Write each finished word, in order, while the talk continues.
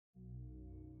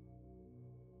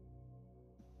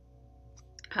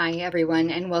Hi everyone,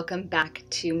 and welcome back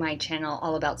to my channel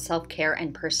all about self-care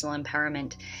and personal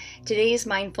empowerment. Today's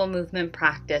mindful movement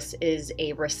practice is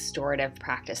a restorative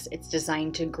practice. It's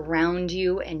designed to ground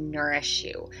you and nourish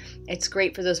you. It's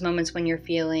great for those moments when you're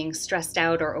feeling stressed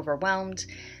out or overwhelmed.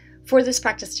 For this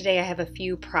practice today, I have a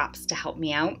few props to help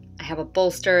me out. I have a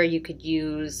bolster. You could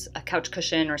use a couch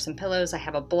cushion or some pillows. I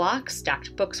have a block.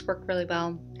 Stacked books work really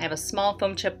well. I have a small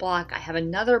foam chip block. I have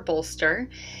another bolster.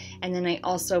 And then I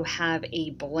also have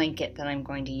a blanket that I'm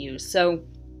going to use. So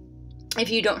if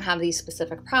you don't have these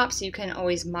specific props, you can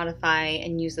always modify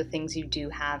and use the things you do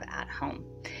have at home.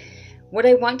 What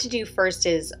I want to do first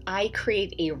is I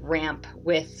create a ramp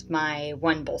with my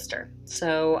one bolster.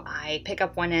 So I pick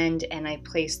up one end and I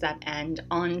place that end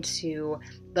onto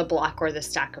the block or the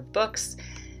stack of books,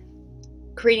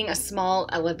 creating a small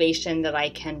elevation that I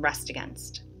can rest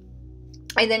against.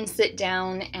 I then sit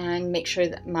down and make sure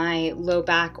that my low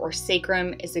back or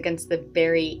sacrum is against the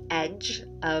very edge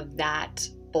of that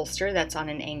bolster that's on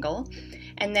an angle.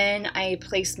 And then I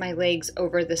place my legs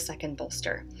over the second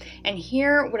bolster. And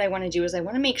here what I want to do is I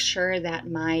want to make sure that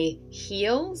my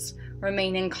heels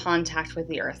remain in contact with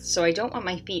the earth. So I don't want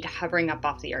my feet hovering up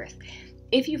off the earth.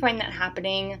 If you find that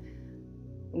happening,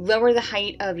 lower the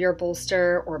height of your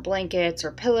bolster or blankets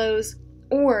or pillows,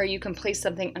 or you can place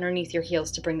something underneath your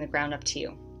heels to bring the ground up to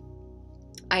you.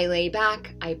 I lay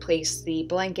back, I place the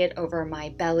blanket over my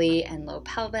belly and low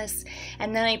pelvis,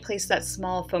 and then I place that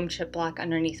small foam chip block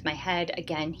underneath my head.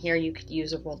 Again, here you could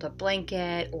use a rolled up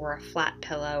blanket or a flat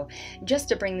pillow just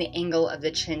to bring the angle of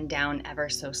the chin down ever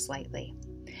so slightly.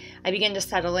 I begin to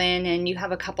settle in, and you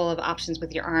have a couple of options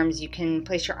with your arms. You can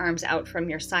place your arms out from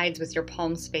your sides with your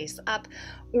palms face up,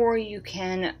 or you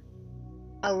can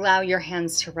allow your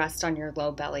hands to rest on your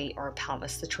low belly or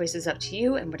pelvis. The choice is up to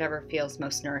you and whatever feels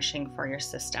most nourishing for your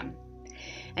system.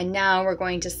 And now we're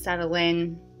going to settle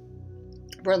in,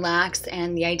 relax,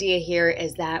 and the idea here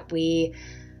is that we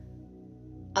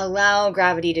allow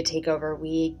gravity to take over.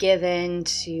 We give in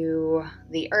to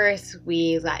the earth,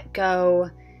 we let go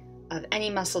of any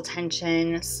muscle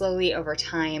tension slowly over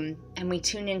time, and we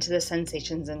tune into the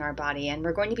sensations in our body. And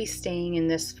we're going to be staying in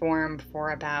this form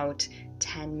for about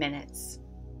 10 minutes.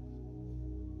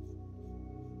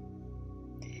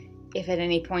 If at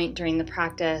any point during the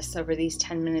practice over these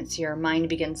 10 minutes your mind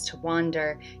begins to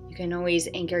wander, you can always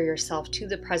anchor yourself to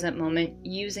the present moment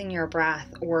using your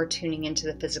breath or tuning into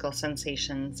the physical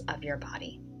sensations of your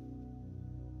body.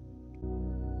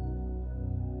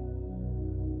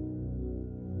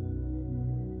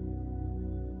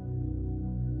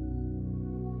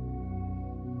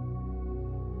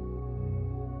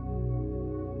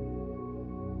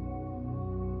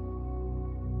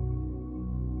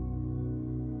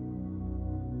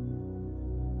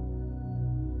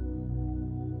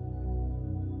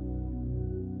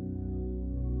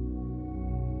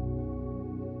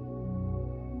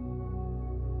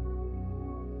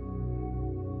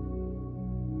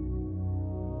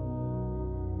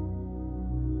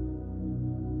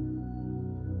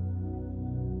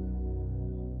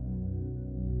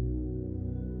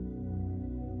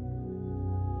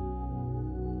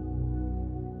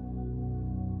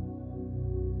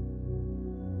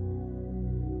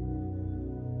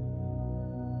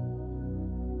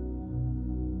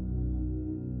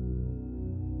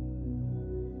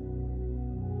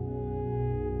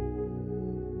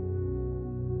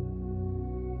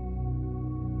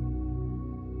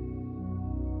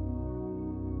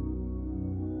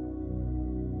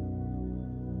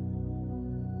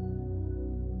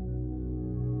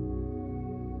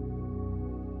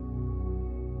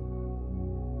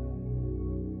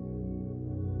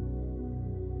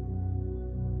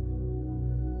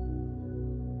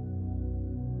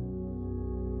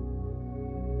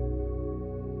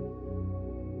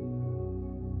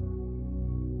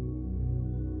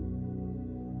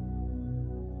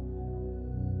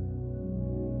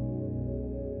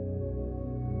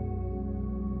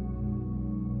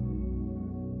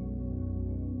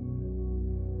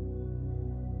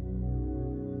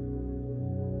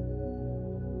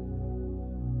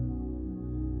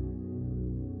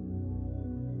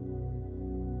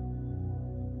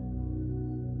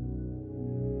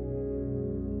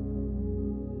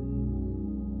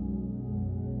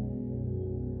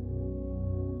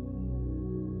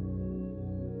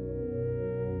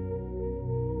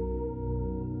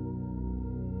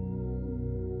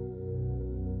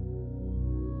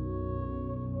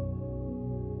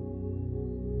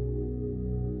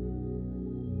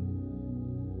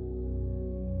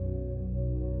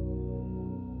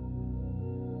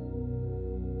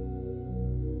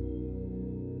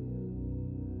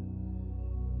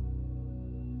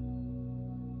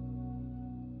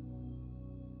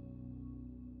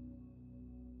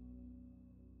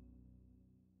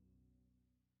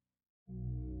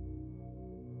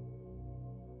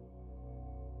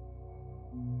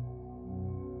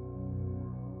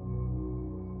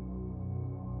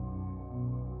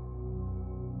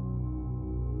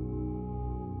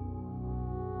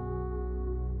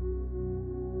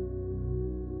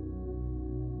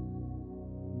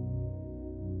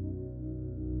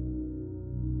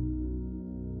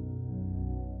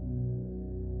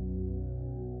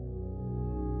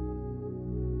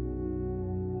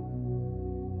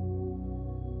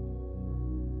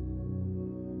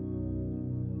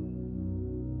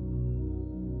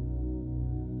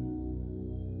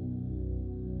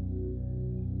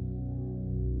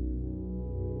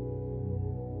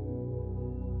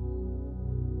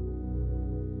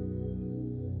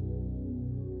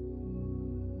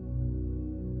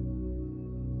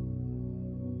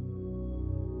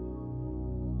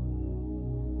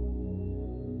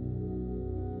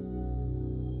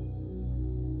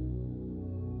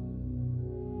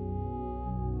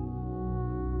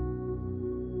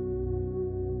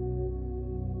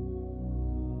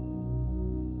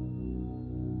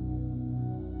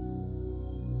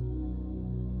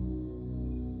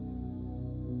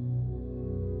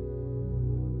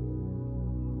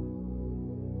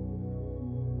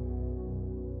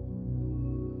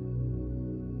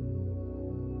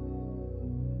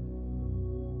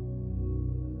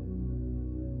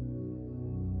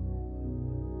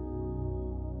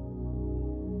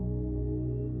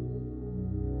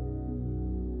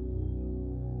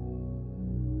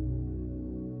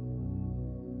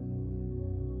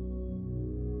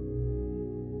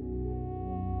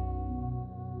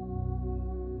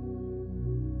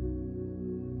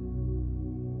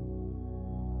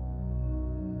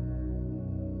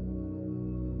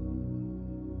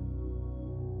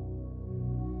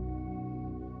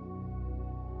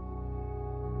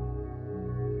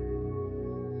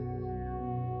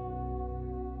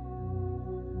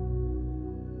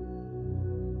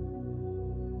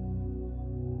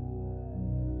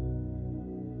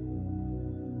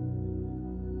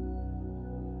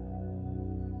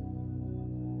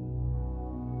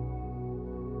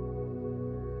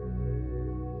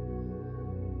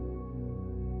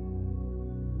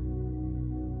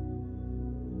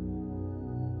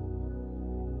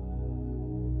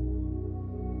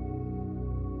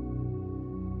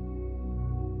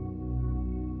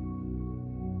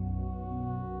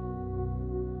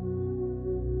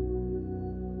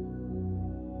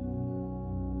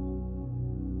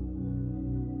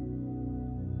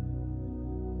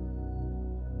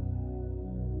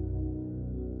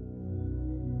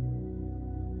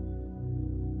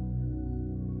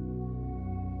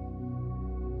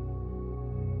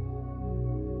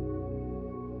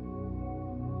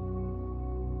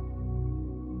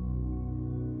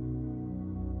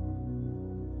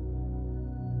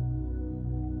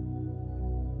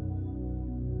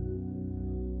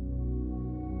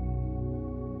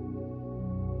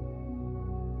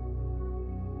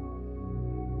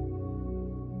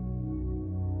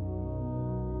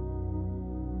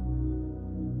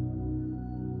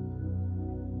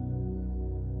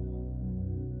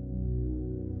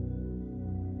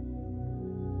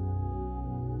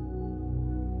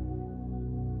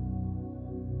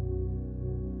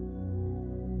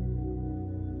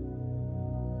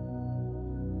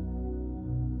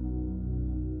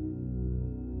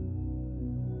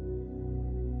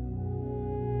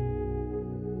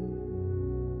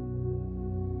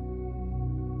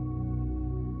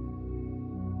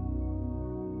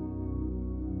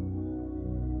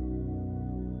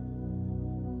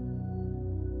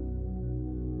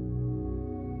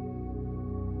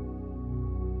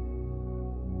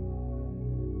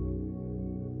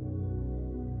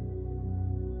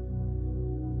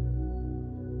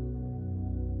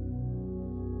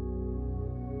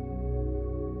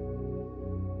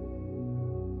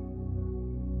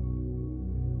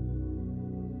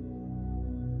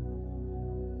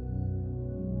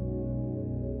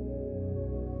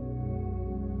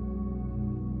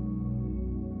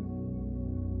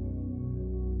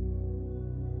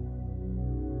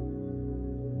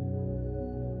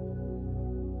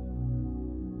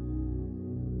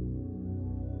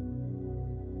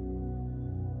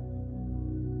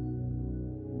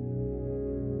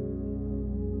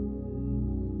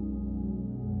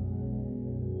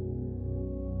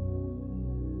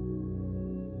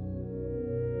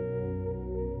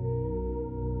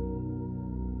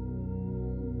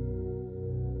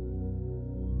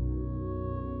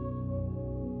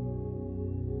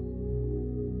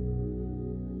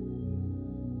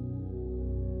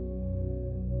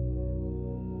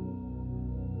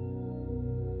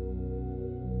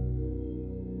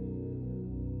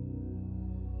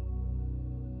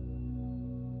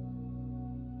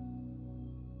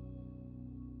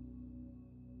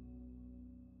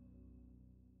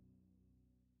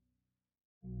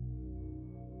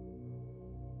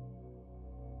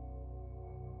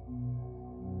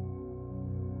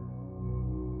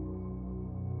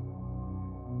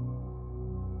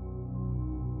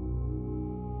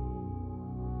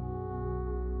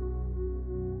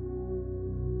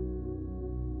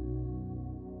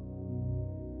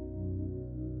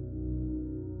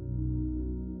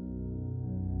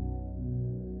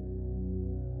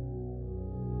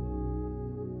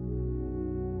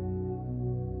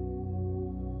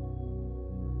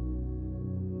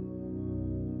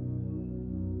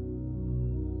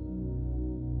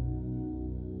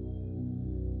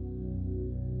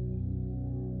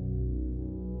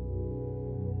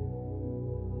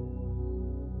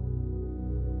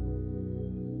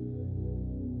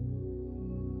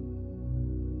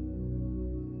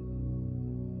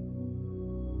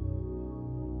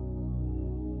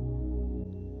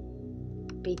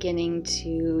 beginning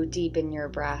to deepen your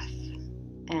breath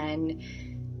and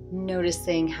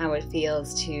noticing how it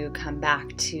feels to come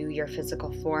back to your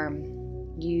physical form.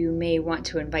 You may want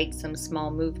to invite some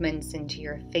small movements into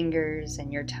your fingers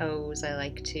and your toes. I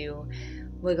like to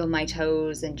wiggle my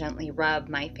toes and gently rub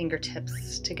my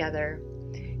fingertips together.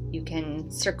 You can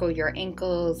circle your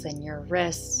ankles and your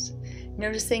wrists,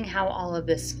 noticing how all of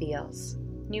this feels.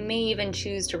 You may even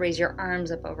choose to raise your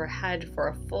arms up overhead for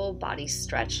a full body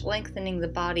stretch, lengthening the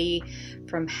body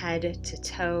from head to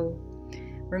toe,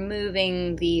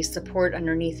 removing the support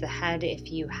underneath the head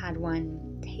if you had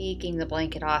one, taking the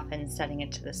blanket off and setting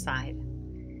it to the side.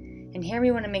 And here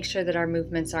we want to make sure that our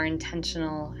movements are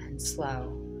intentional and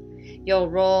slow. You'll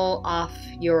roll off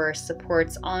your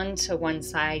supports onto one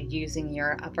side using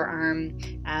your upper arm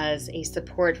as a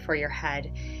support for your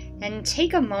head. And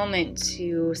take a moment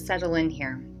to settle in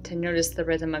here, to notice the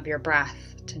rhythm of your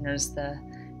breath, to notice the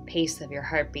pace of your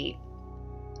heartbeat.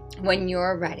 When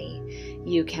you're ready,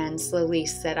 you can slowly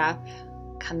sit up,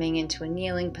 coming into a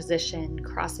kneeling position,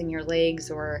 crossing your legs,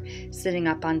 or sitting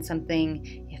up on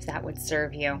something if that would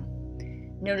serve you.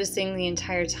 Noticing the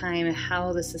entire time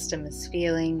how the system is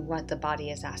feeling, what the body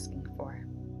is asking for.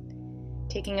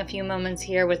 Taking a few moments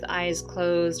here with eyes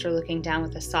closed or looking down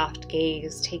with a soft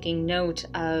gaze, taking note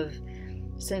of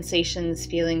sensations,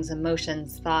 feelings,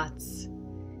 emotions, thoughts.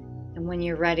 And when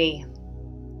you're ready,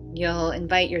 you'll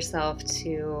invite yourself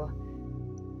to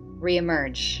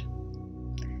re-emerge.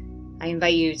 I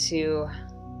invite you to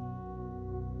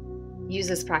use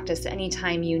this practice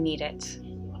anytime you need it.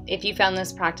 If you found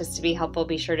this practice to be helpful,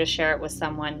 be sure to share it with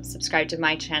someone, subscribe to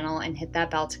my channel, and hit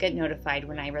that bell to get notified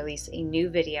when I release a new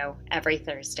video every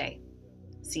Thursday.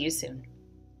 See you soon.